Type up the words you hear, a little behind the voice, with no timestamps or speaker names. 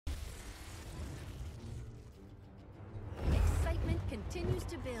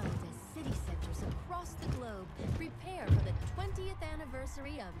continues to build as city centers across the globe prepare for the 20th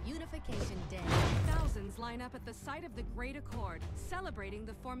anniversary of Unification Day. Thousands line up at the site of the Great Accord, celebrating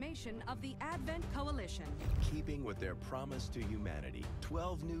the formation of the Advent Coalition. In keeping with their promise to humanity,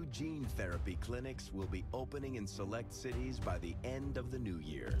 12 new gene therapy clinics will be opening in select cities by the end of the new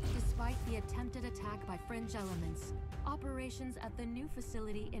year. Despite the attempted attack by fringe elements, operations at the new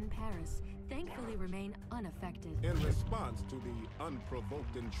facility in Paris thankfully remain unaffected. In response to the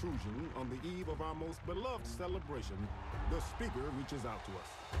unprovoked intrusion on the eve of our most beloved celebration, the speaker reaches out to us.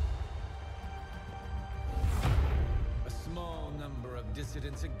 A small number of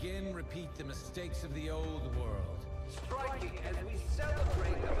dissidents again repeat the mistakes of the old world. Striking as we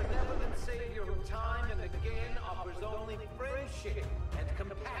celebrate a benevolent savior who time and again offers only friendship and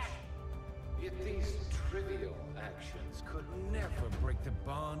compassion. Yet these trivial actions could never break the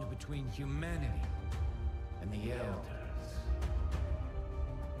bond between humanity and the Elders.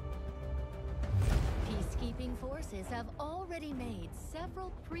 Peacekeeping forces have already made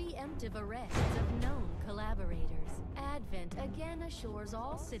several preemptive arrests of known collaborators. Advent again assures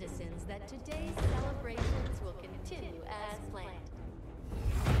all citizens that today's celebrations will continue as planned.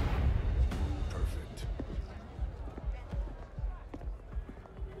 Perfect.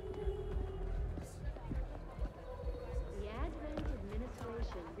 The Advent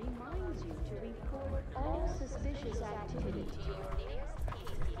administration reminds you to report all suspicious activity to your nearest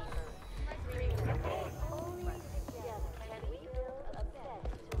peacekeeper. Only together can we build a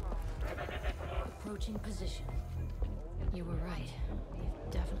better tomorrow. Approaching position. You were right.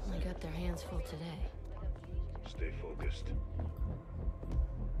 They've definitely got their hands full today. Stay focused.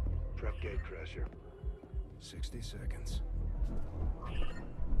 Prep gate crasher. 60 seconds.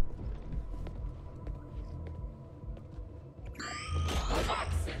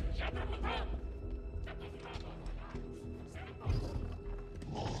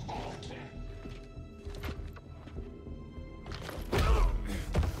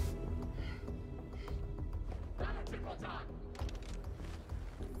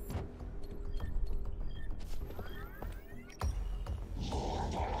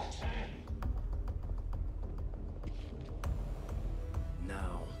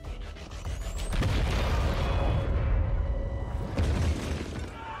 Now.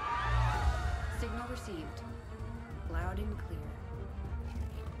 Signal received. Loud and clear.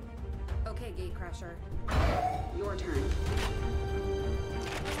 Okay, Gatecrasher. Your turn.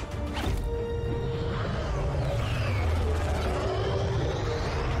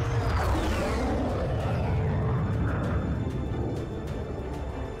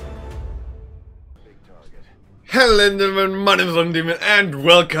 Hello gentlemen, my name is AwesomeDemon and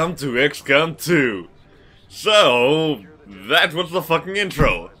welcome to XCOM 2. So, that was the fucking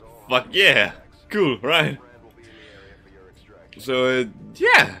intro. Fuck yeah. Cool, right? So,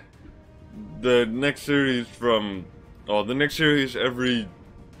 yeah. The next series the next series every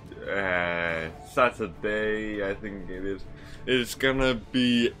Saturday, I think it is gonna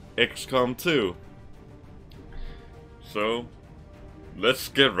be XCOM 2. So, let's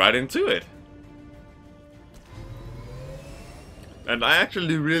get right into it. And I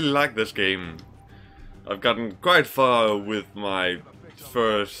actually really like this game. I've gotten quite far with my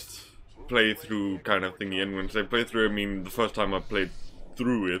first playthrough kind of thingy, and when I say playthrough I mean the first time I played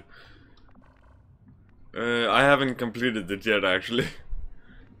through it. I haven't completed it yet actually,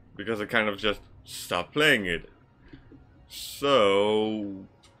 because I kind of just stopped playing it. So,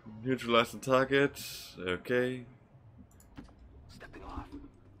 neutralize the target, okay. Stepping off.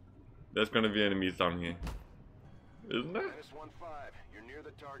 There's gonna be enemies down here. Isn't there? -1-5, you're near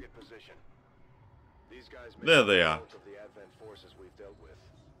the target position. These guys make There they are. of the Advent forces we've dealt with.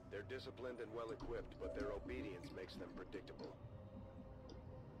 They're disciplined and well equipped, but their obedience makes them predictable.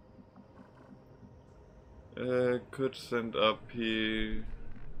 Could send up here.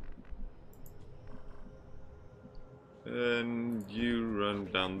 And you run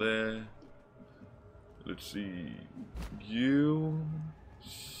down there. Let's see. You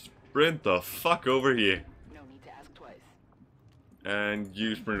sprint the fuck over here. No need to ask twice. And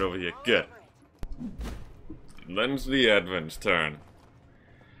you sprint over here. Good. Then it's the Advent's turn.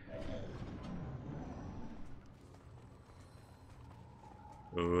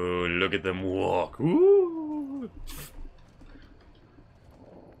 Oh, look at them walk. Ooh.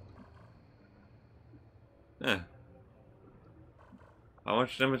 How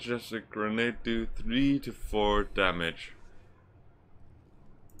much damage does a grenade do? 3 to 4 damage.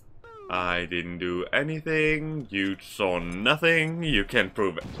 I didn't do anything. You saw nothing. You can't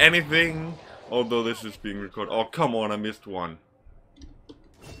prove anything. Although this is being recorded. Oh, come on, I missed one.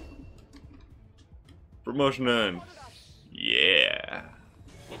 Promotion earned. Yeah.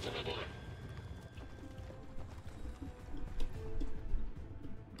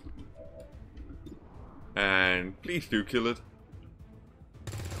 Please do kill it.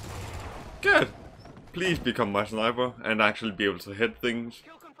 Good. Please become my sniper and actually be able to hit things.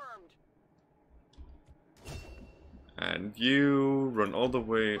 And you run all the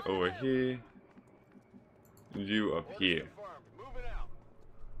way over here. You up here.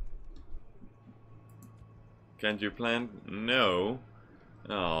 Can't you plant? No.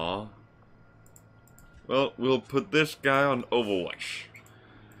 Aww. Well, we'll put this guy on Overwatch.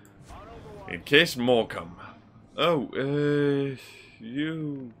 In case more come. Oh,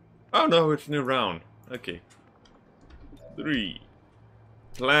 you... Oh no, it's new round. Okay. 3.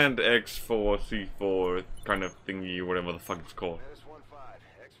 Plant X4, C4, kind of thingy, whatever the fuck it's called.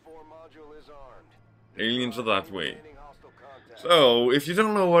 Aliens are that way. So, if you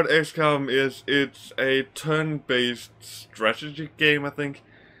don't know what XCOM is, it's a turn-based strategy game, I think.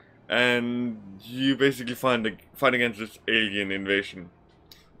 And you basically fight against this alien invasion.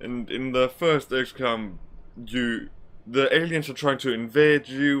 And in the first XCOM, the aliens are trying to invade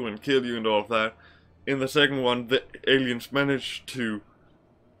you and kill you and all of that. In the second one, the aliens manage to,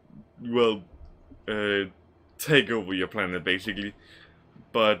 well, take over your planet, basically.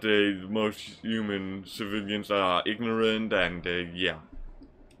 But most human civilians are ignorant and, yeah.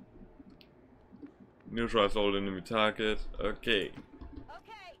 Neutralize all enemy targets. Okay.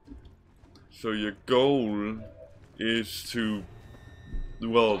 So your goal is to,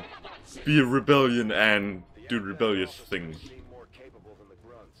 well, be a rebellion and do rebellious things.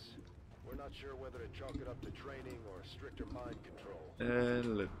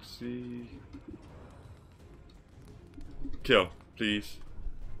 Let's see. Kill, please.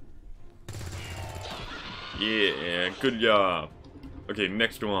 Yeah, good job. Okay,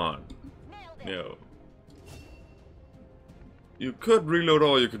 next one. No. You could reload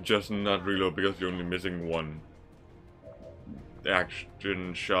or you could just not reload because you're only missing one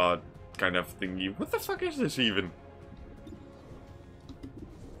action shot kind of thingy. What the fuck is this even?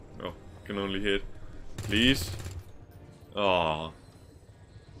 Oh, can only hit. Please. Aww.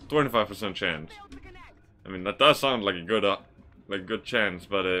 25% chance. I mean, that does sound like a good chance,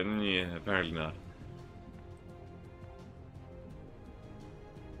 but yeah, apparently not.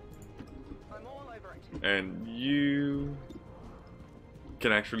 And you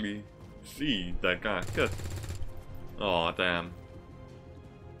can actually see that guy. Good. Aw, damn.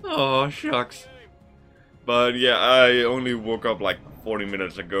 Oh, shucks. But yeah, I only woke up like 40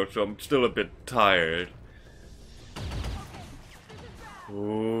 minutes ago, so I'm still a bit tired.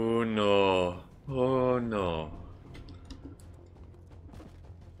 Oh no. Oh no.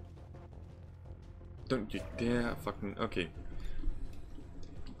 Don't you dare fucking... Okay.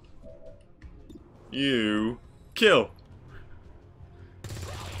 You... Kill!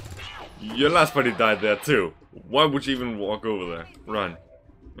 Your last buddy died there too. Why would you even walk over there? Run.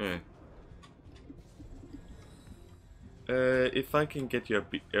 Yeah. If I can get you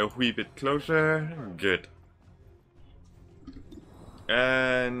a wee bit closer, good.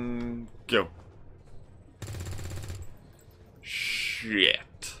 And go.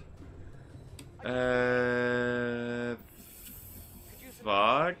 Shit.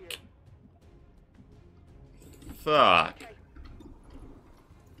 Fuck. Fuck.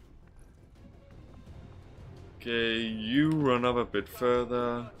 Okay, you run up a bit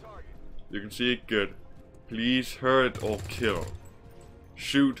further. You can see it good. Please hurt or kill.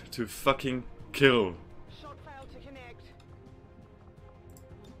 Shoot to fucking kill.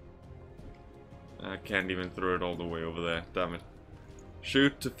 I can't even throw it all the way over there. Damn it.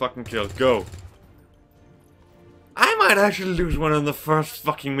 Shoot to fucking kill. Go. I might actually lose one on the first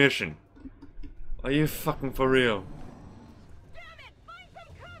fucking mission. Are you fucking for real? Damn it! Find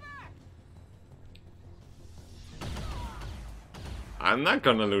some cover! I'm not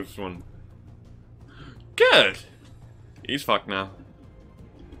gonna lose one. Good. He's fucked now.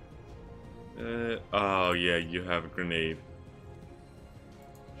 Oh yeah, you have a grenade.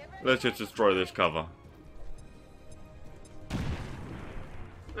 Let's just destroy this cover.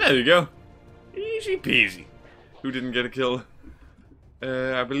 There you go. Easy peasy. Who didn't get a kill?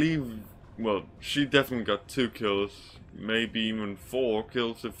 I believe... Well, she definitely got 2 kills. Maybe even 4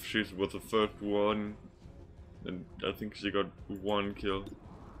 kills if she was the first one. And I think she got 1 kill.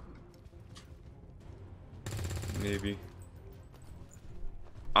 Maybe.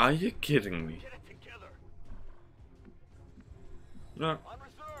 Are you kidding me? No.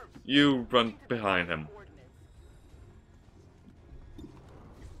 You run behind him.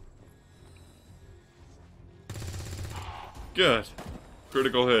 Good.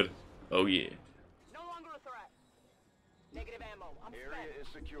 Critical hit. Oh yeah. No longer a threat. Negative ammo. I'm Area is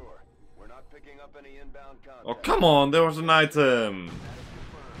secure. We're not picking up any inbound contact. Oh come on, there was an item.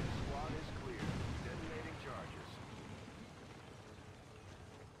 Squad is clear. Detonating charges.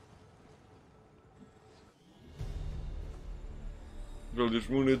 Girl is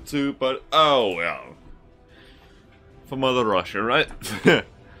wounded too, but oh well. For Mother Russia, right?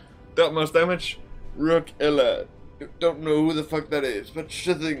 That much damage. Rook Ella. Don't know who the fuck that is, but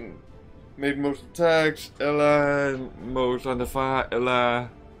sure thing. Made most attacks. Ella. Most under fire. Ella.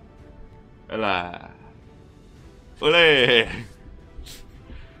 Ella. Ole!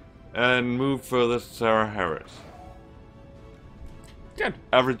 And move further to Sarah Harris. Good.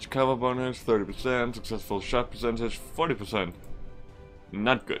 Average cover bonus 30%. Successful shot percentage 40%.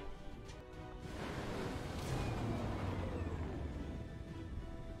 Not good.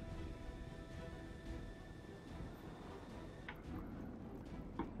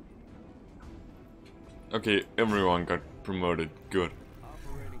 Okay, everyone got promoted. Good.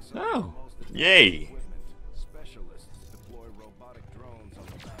 Oh, yay! Specialists deploy robotic drones on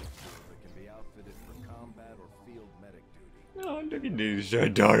the battlefield that can be outfitted for combat or field medic duty. Oh, look at this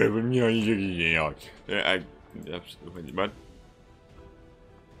adorable. I absolutely, but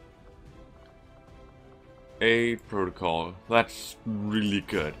a protocol. That's really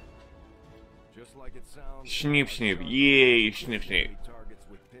good. Just like it sounds. Snip, snip, yay, snip, snip. Targets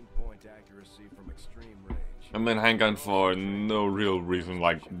with pinpoint accuracy from extreme range. And then handgun for no real reason,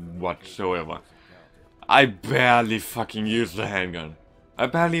 like whatsoever. I barely fucking used the handgun. I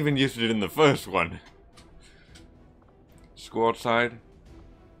barely even used it in the first one. Squad side,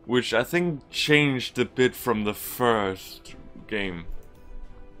 which I think changed a bit from the first game.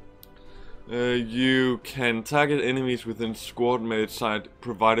 You can target enemies within squad mate side,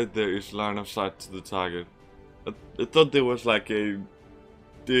 provided there is line of sight to the target. I thought there was like what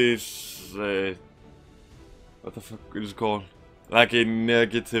the fuck is it called? Like a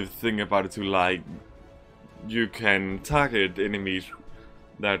negative thing about it too, like you can target enemies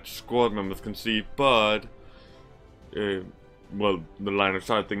that squad members can see, but well, the line of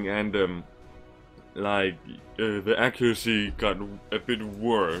sight thing and the accuracy got a bit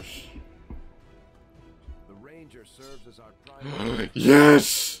worse. The Ranger serves as our primary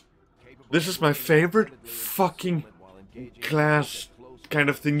Yes! This is my favorite fucking class kind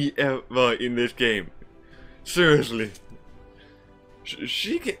of thingy ever in this game. Seriously.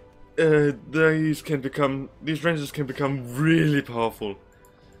 These rangers can become really powerful.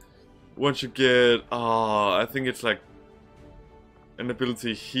 Once you get, I think it's like an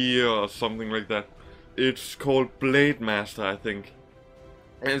ability here or something like that. It's called Blade Master, I think.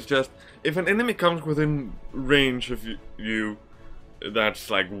 And it's just, if an enemy comes within range of you, that's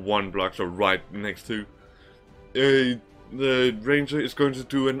like 1 block, so right next to, the ranger is going to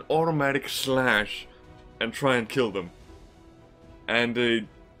do an automatic slash and try and kill them. And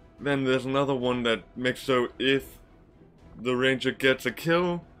then there's another one that makes so if the ranger gets a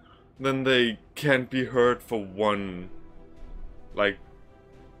kill, then they can't be hurt for one,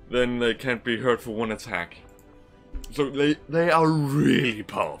 then they can't be hurt for 1 attack. So they are really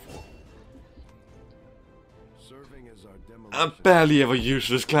powerful. serving as our I demolition. barely ever use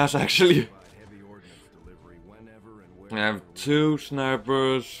this class actually. Heavy ordnance delivery whenever and I wherever. have 2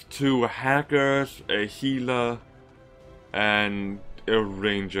 snipers, 2 hackers, a healer, and a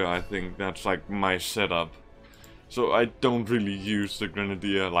ranger. I think that's like my setup. So I don't really use the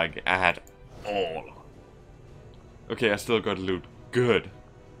grenadier like at all. Okay, I still got loot. Good.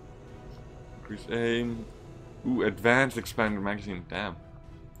 Increase aim. Ooh, advanced expanded magazine. Damn.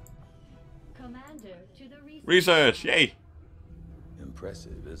 Commander to the Research! Yay!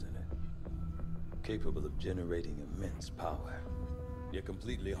 Impressive, isn't it? Capable of generating immense power, yet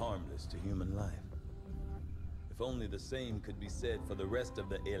completely harmless to human life. If only the same could be said for the rest of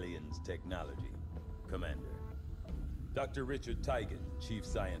the aliens' technology. Commander. Dr. Richard Tigan, Chief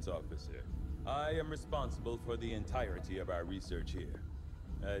Science Officer. I am responsible for the entirety of our research here,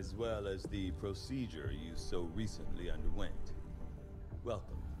 as well as the procedure you so recently underwent.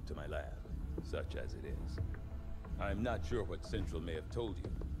 Welcome to my lab, such as it is. I'm not sure what Central may have told you,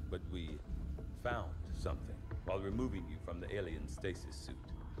 but we found something while removing you from the alien stasis suit.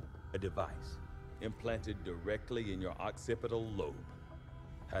 A device implanted directly in your occipital lobe.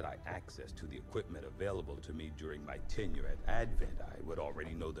 Had I access to the equipment available to me during my tenure at Advent, I would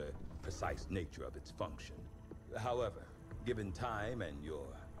already know the precise nature of its function. However, given time and your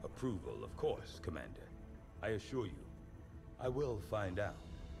approval, of course, Commander, I assure you, I will find out.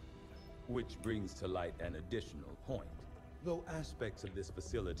 Which brings to light an additional point. Though aspects of this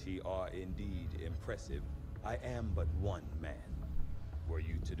facility are indeed impressive, I am but one man. Were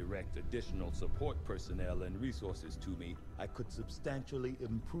you to direct additional support personnel and resources to me, I could substantially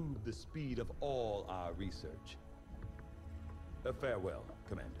improve the speed of all our research. Farewell,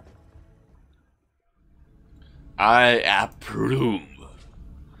 Commander. I approve.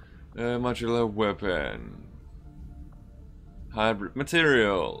 Modular weapon. Hybrid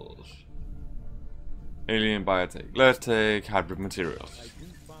materials. Alien biotech. Let's take hybrid materials.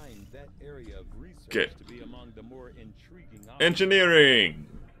 Good. Engineering.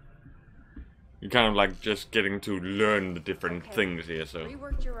 You're kind of like just getting to learn the different things here, so.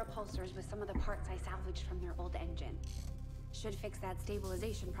 Reworked your repulsors with some of the parts I salvaged from their old engine. Should fix that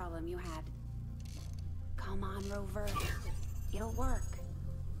stabilization problem you had. Come on, Rover. It'll work.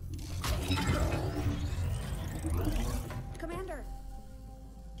 Commander!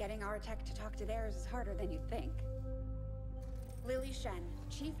 Getting our tech to talk to theirs is harder than you'd think. Lily Shen,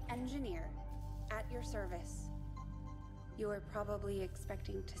 Chief Engineer, at your service. You were probably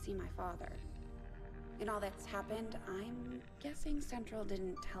expecting to see my father. In all that's happened, I'm guessing Central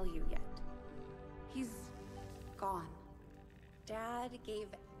didn't tell you yet. He's gone. Dad gave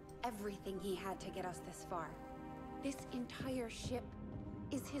everything he had to get us this far. This entire ship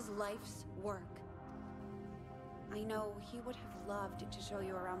is his life's work. I know he would have loved to show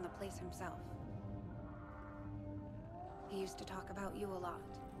you around the place himself. He used to talk about you a lot.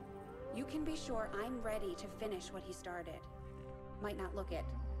 You can be sure I'm ready to finish what he started. Might not look it,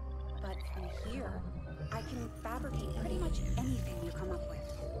 but from here, I can fabricate pretty much anything you come up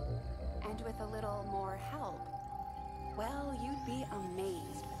with. And with a little more help, well, you'd be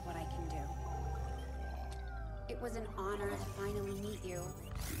amazed with what I can do. It was an honor to finally meet you,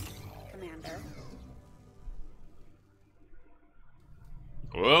 Commander.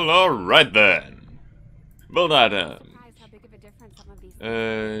 Well, alright then. Build item.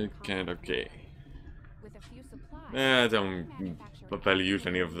 Can't, okay. I don't barely use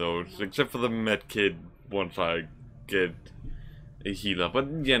any of those, except for the med kit once I get a healer, but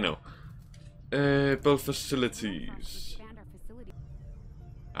you know. Build facilities.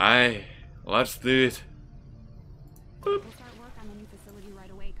 Aye, let's do it. Boop.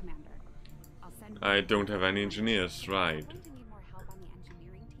 I don't have any engineers, right?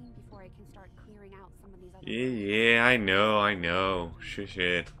 Yeah, I know.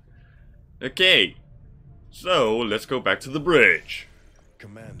 Shit. Okay, so let's go back to the bridge.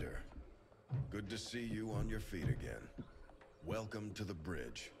 Commander, good to see you on your feet again. Welcome to the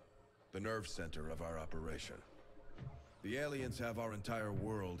bridge, the nerve center of our operation. The aliens have our entire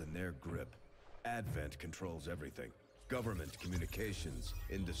world in their grip. Advent controls everything. Government, communications,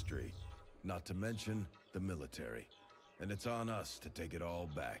 industry, not to mention the military. And it's on us to take it all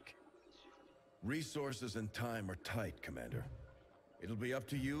back. Resources and time are tight, Commander. It'll be up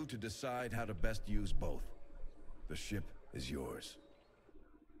to you to decide how to best use both. The ship is yours.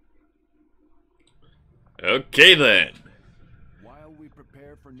 Okay then. While we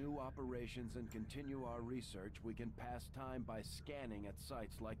prepare for new operations and continue our research, we can pass time by scanning at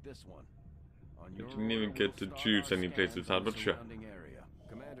sites like this one. You didn't even get to choose any places out, but sure.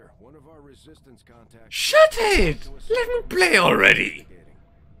 Commander, one of our resistance contacts. Shut it! Let me play already!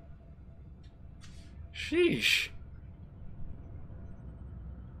 Sheesh.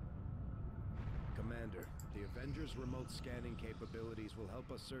 Commander, the Avengers' remote scanning capabilities will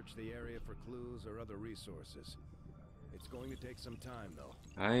help us search the area for clues or other resources. It's going to take some time, though.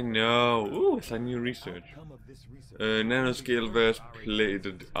 I know. Ooh, it's a new research. Nanoscale vest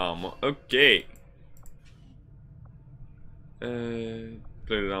plated armor. Okay.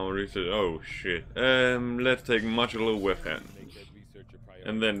 Plated armor research. Oh shit. Let's take modular weapons.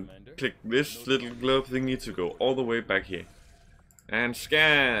 And then click this little globe thingy to go all the way back here. And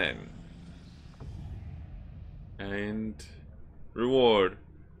scan. And reward.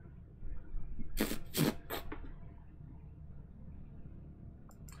 Setting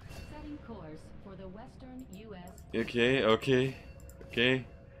course for the western U.S. Okay.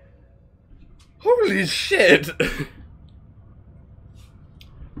 Holy shit!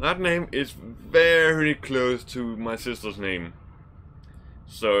 That name is very close to my sister's name.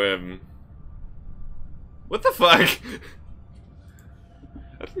 So, what the fuck?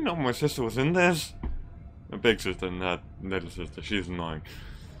 I didn't know my sister was in this. My big sister, not little sister. She's annoying.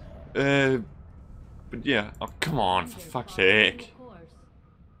 But yeah. Oh, come on, for fuck's sake.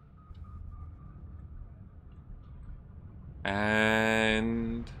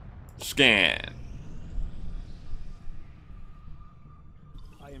 And scan.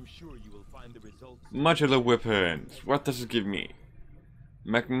 I am sure you will find the results. Modular weapons. What does it give me?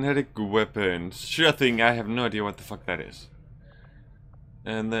 Magnetic weapons. Sure thing, I have no idea what the fuck that is.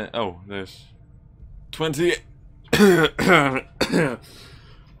 And then, oh, there's 20.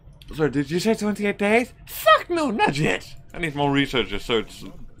 Sorry, did you say 28 days? Fuck no, not yet. I need more researchers so it's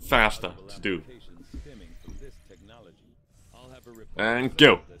faster to do. And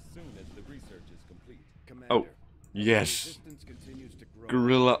go. Oh, yes.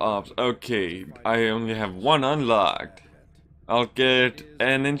 Guerrilla Ops. Okay, I only have one unlocked. I'll get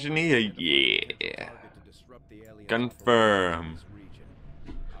an engineer. Yeah. Confirm.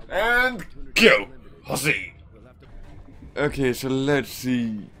 And go, hussy. Okay, so let's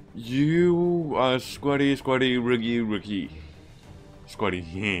see. You are squatty, rookie.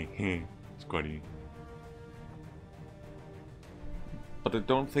 Squatty, squatty. But I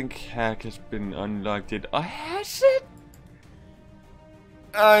don't think hack has been unlocked yet. Oh, has it?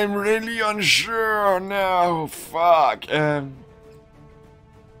 I'm really unsure now. Fuck.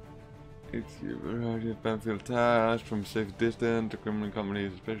 It's a variety of battlefield tasks from safe distance to criminal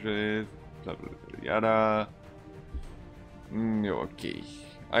companies, specialists, blah blah blah yada. Okay.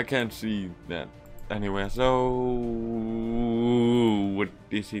 I can't see that anywhere, so what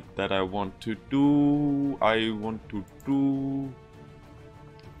is it that I want to do? I want to do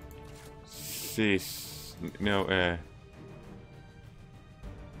this. No,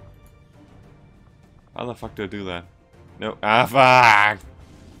 how the fuck do I do that? No, fuck!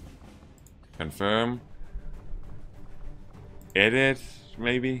 Confirm. Edit,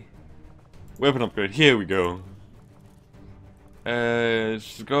 maybe? Weapon upgrade, here we go.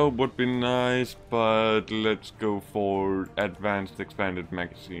 Scope would be nice, but let's go for advanced expanded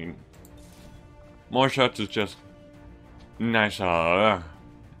magazine. More shots is just nicer.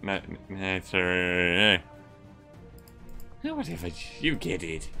 Nicer. Whatever, you get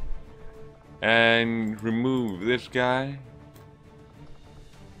it. And remove this guy.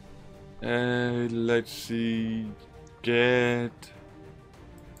 Let's see. Get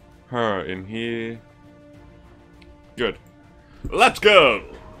her in here. Good. Let's go!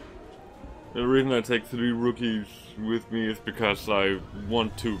 The reason I take 3 rookies with me is because I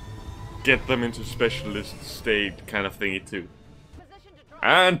want to get them into specialist state kind of thingy too.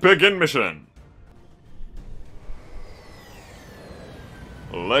 And begin mission!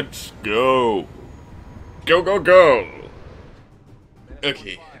 Let's go! Go, go, go!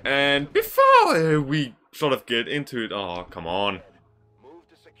 Okay, and before we sort of get into it... Oh, come on.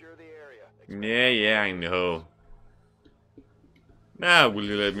 Yeah, I know. Now, will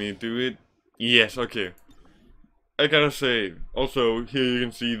you let me do it? Yes, okay. I gotta say, also, here you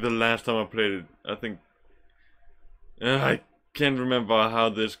can see the last time I played it. I think... I can't remember how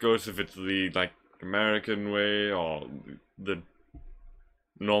this goes, if it's the, like, American way, or the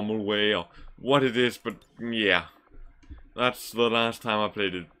normal way, or what it is, but yeah. That's the last time I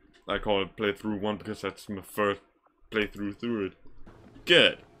played it. I call it playthrough 1 because that's my first playthrough through it.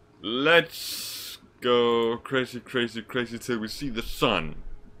 Good. Let's go crazy till we see the sun.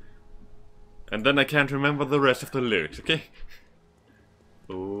 And then I can't remember the rest of the lyrics, okay?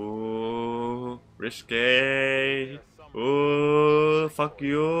 Oh, risque. Oh, fuck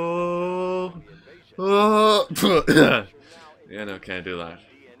you. Oh. Yeah, no, can't do that.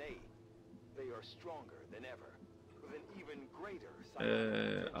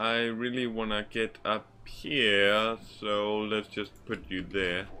 I really wanna get up here, so let's just put you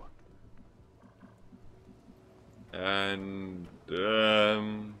there. And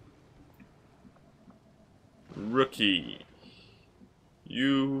rookie,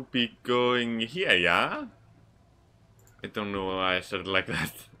 you be going here, yeah? I don't know why I said it like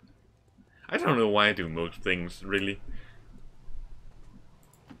that. I don't know why I do most things, really.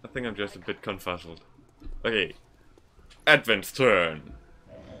 I think I'm just a bit confuzzled. Okay, Advent's turn.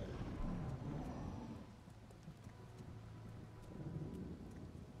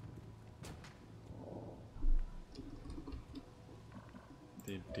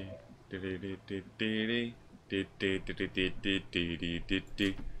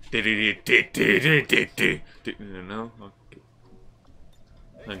 No, okay.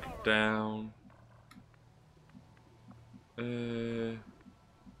 Hunker down.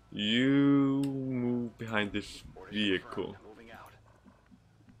 You move behind this vehicle.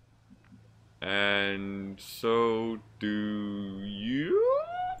 And so do you?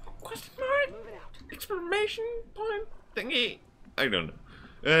 Question mark? Exclamation point thingy? I don't know.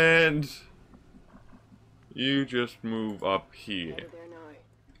 And you just move up here.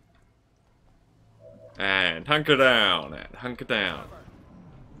 And hunker down, and hunker down.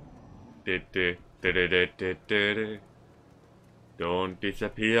 Don't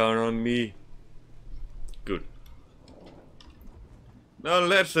disappear on me. Good. Now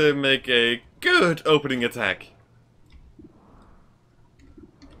let's make a good opening attack.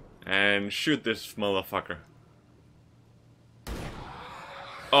 And shoot this motherfucker.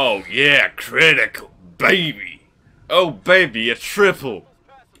 Oh yeah, critical, baby. Oh baby, a triple.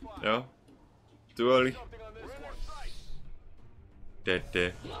 No? Too early?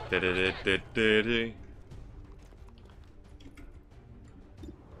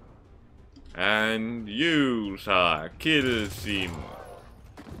 And you, sir, kill him.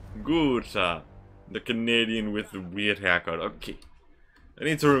 Good, sir. The Canadian with the weird haircut. Okay. I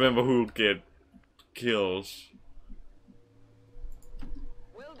need to remember who'll get kills.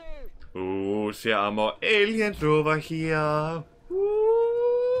 Will do. Oh, there are more aliens over here.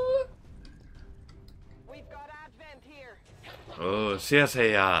 Ooh. We've got Advent-ure. Oh, there's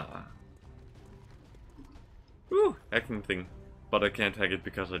a Ooh, hacking thing. But I can't hack it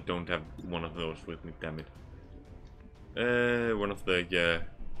because I don't have one of those with me, damn it. One of the,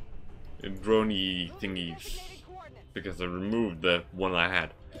 drone-y thingies. Because I removed the one I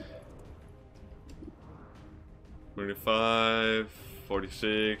had. 25,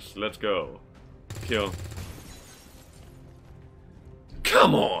 46, let's go. Kill.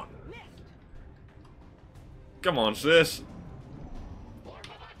 Come on! Come on, sis!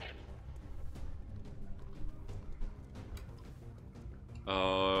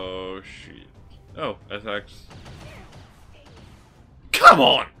 Oh, shit. Oh, attacks. Come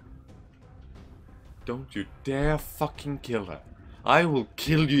on! Don't you dare fucking kill her. I will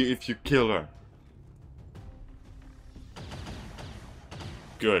kill you if you kill her.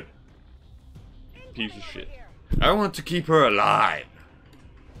 Good. Piece of shit. I want to keep her alive.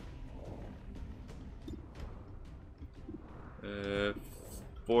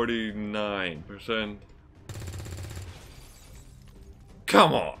 49%.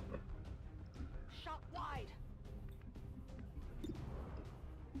 Come on. Shot wide.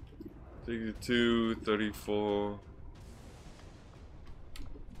 62, 34.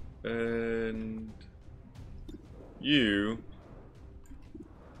 And you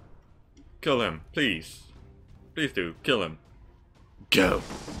kill him, please. Please do, kill him. Go.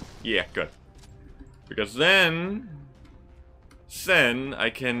 Yeah, good. Because then I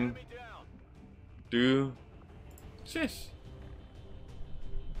can do this.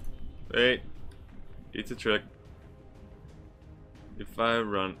 Wait, it's a trick. If I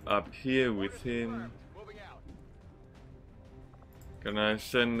run up here with him, can I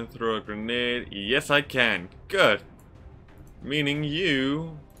send throw a grenade? Yes, I can. Good. Meaning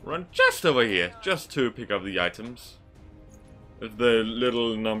you run just over here, just to pick up the items. If the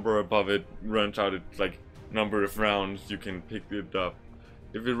little number above it runs out, it's like number of rounds you can pick it up.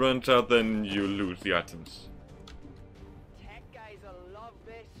 If it runs out, then you lose the items. Tech guys will love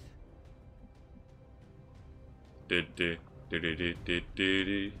this.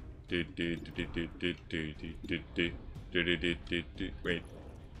 Wait.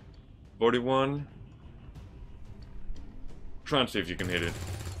 41. Try and see if you can hit it.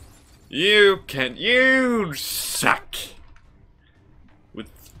 You can't. You suck. With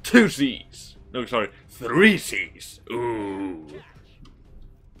 2 C's. No, sorry, 3 C's. Ooh.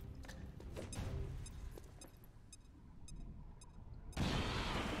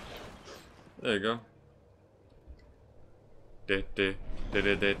 There you go.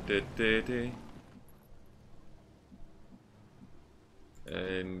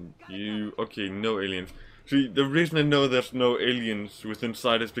 And you... Okay, no aliens. See, the reason I know there's no aliens within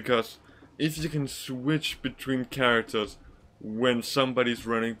sight is because if you can switch between characters when somebody's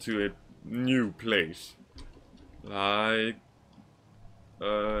running to a new place, like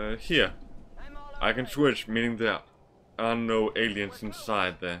here, I can switch, meaning there are no aliens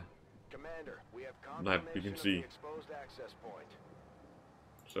inside there, like you can see.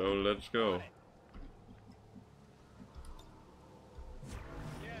 So let's go.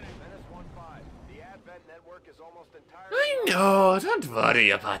 I know, don't worry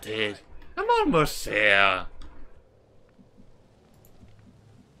about it. I'm almost there.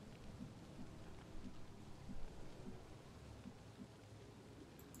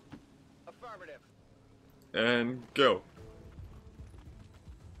 Affirmative. And go.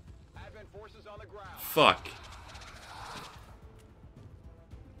 Advent forces on the ground. Fuck.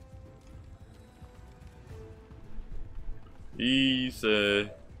 He's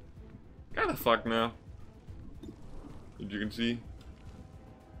kinda fucked now. As you can see.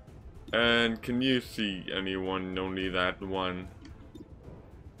 And can you see anyone? Only that one.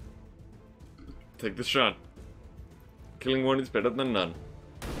 Take the shot. Killing one is better than none.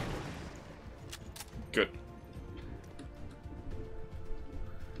 Good.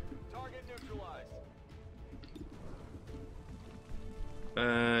 Target neutralized.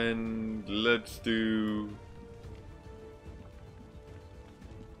 And let's do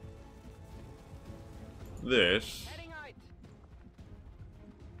this.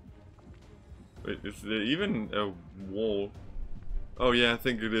 Wait, is there even a wall? Oh yeah, I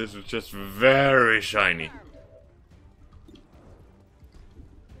think it is. It's just very shiny.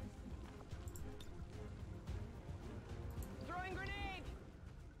 Throwing grenade.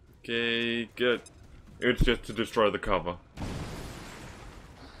 Okay, good. It's just to destroy the cover.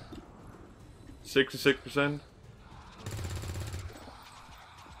 66%.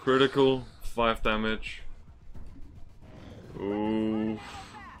 Critical, 5 damage. Oof.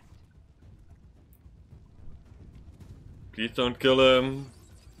 Please don't kill him.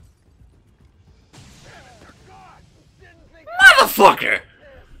 Motherfucker!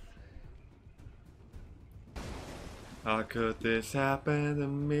 How could this happen to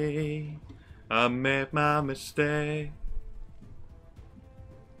me? I made my mistake.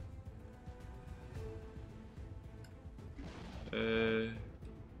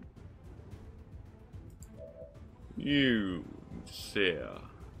 You, sir.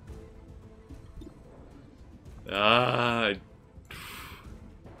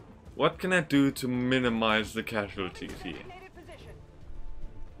 What can I do to minimize the casualties here?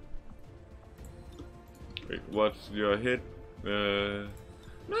 Wait, what's your hit? No,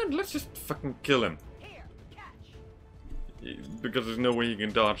 let's just fucking kill him. Because there's no way you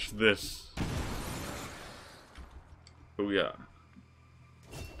can dodge this. Oh yeah.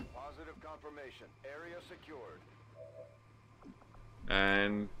 Positive confirmation. Area secured.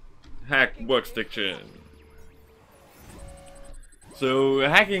 And hack workstation. So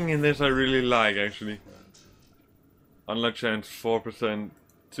hacking in this I really like actually. Unlock chance 4%,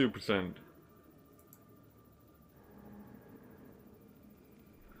 2%.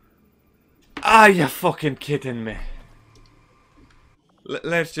 Ah, you fucking kidding me.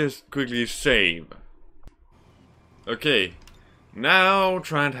 Let's just quickly save. Okay, now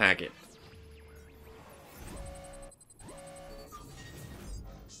try and hack it.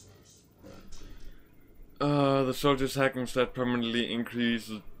 The soldier's hacking stat permanently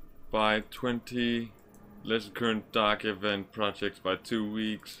increases by 20. Less current dark event projects by 2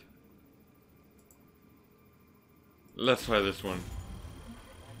 weeks. Let's try this one.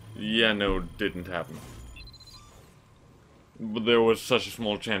 Yeah, no, didn't happen. But there was such a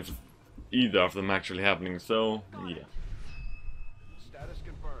small chance of either of them actually happening, so yeah. Status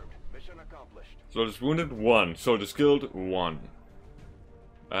confirmed. Mission accomplished. Soldiers wounded, 1. Soldiers killed, 1.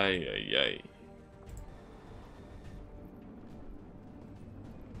 Ay, ay, ay.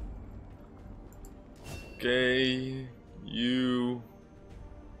 Okay, you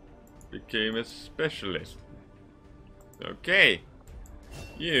became a specialist. Okay,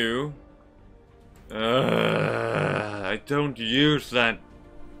 you. I don't use that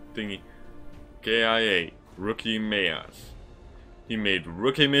thingy. KIA, rookie mayors. He made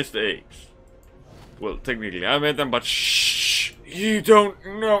rookie mistakes. Well, technically I made them, but shh, you don't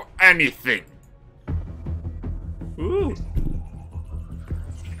know anything. Ooh.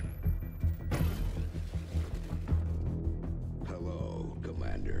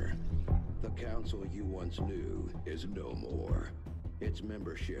 Council you once knew is no more. Its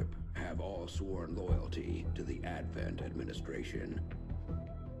membership have all sworn loyalty to the Advent administration,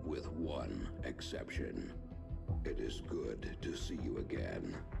 with one exception. It is good to see you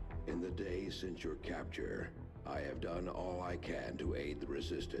again. In the days since your capture, I have done all I can to aid the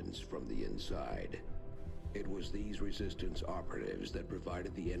resistance from the inside. It was these resistance operatives that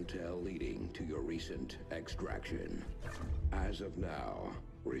provided the intel leading to your recent extraction. As of now,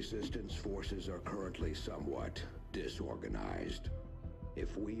 resistance forces are currently somewhat disorganized.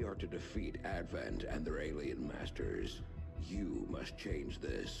 If we are to defeat Advent and their alien masters, you must change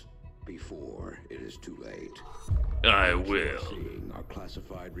this before it is too late. I What you are will. seeing are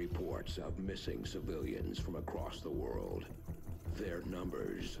classified reports of missing civilians from across the world. Their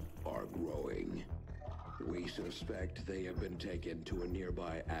numbers are growing. We suspect they have been taken to a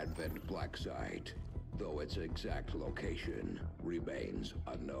nearby Advent black site, though its exact location remains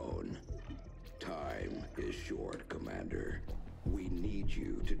unknown. Time is short, Commander. We need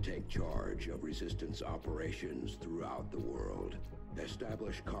you to take charge of resistance operations throughout the world.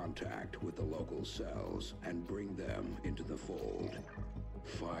 Establish contact with the local cells and bring them into the fold.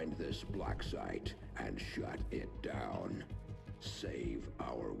 Find this black site and shut it down. Save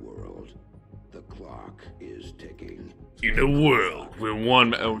our world. The clock is ticking. In a world where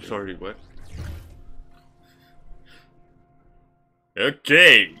one... Oh, sorry, what?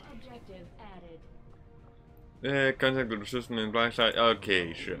 Okay. Objective added. Contact with resistance in black site.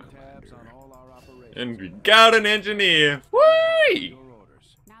 Okay, sure. And we got an engineer. Whee!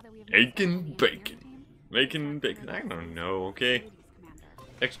 Bacon, bacon. Bacon, bacon. I don't know, okay.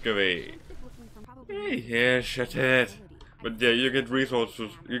 Excavate. Hey, yeah, shut it. But yeah, you get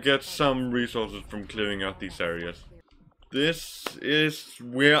resources. You get some resources from clearing out these areas. This is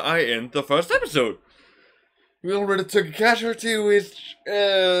where I end the first episode. We already took a casualty, which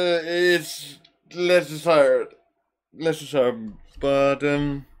is less desired. But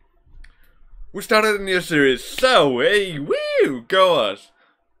we started a new series, so hey, woo, go us!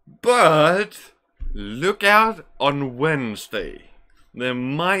 But look out on Wednesday. There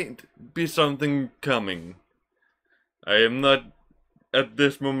might be something coming. I am not at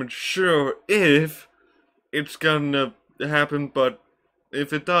this moment sure if it's gonna happen, but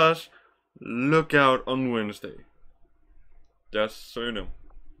if it does, look out on Wednesday. Just so you know.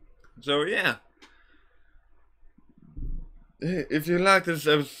 So yeah. If you like this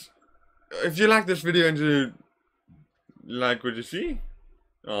video and you like what you see,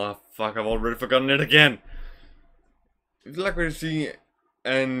 oh fuck, I've already forgotten it again. If you like what you see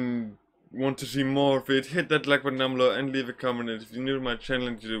and want to see more of it, hit that like button down below and leave a comment. And if you're new to my channel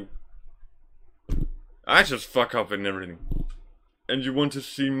and I just fuck up and everything, and you want to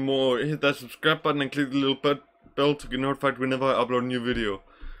see more, hit that subscribe button and click the little bell to get notified whenever I upload a new video.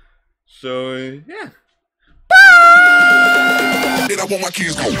 So yeah. Bye! Did I want my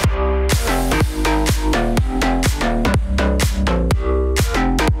kids go?